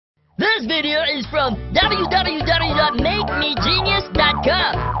This video is from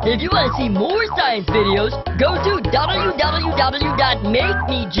www.makemegenius.com. If you want to see more science videos, go to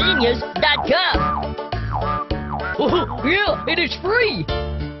www.makemegenius.com. Oh, yeah, it is free.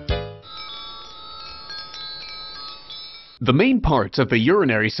 The main parts of the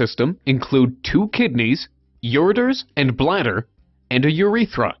urinary system include 2 kidneys, ureters and bladder, and a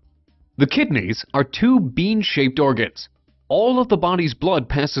urethra. The kidneys are 2 bean-shaped organs. All of the body's blood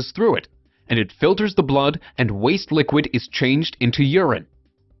passes through it, and it filters the blood and waste liquid is changed into urine.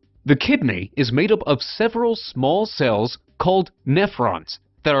 The kidney is made up of several small cells called nephrons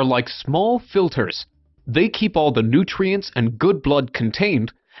that are like small filters. They keep all the nutrients and good blood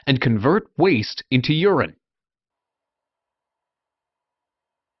contained and convert waste into urine.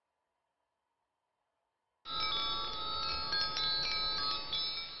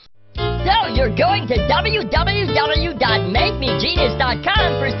 So you're going to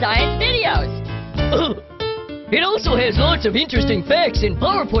www.makemegenius.com for science videos. It also has lots of interesting facts and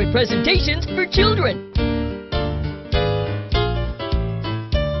PowerPoint presentations for children.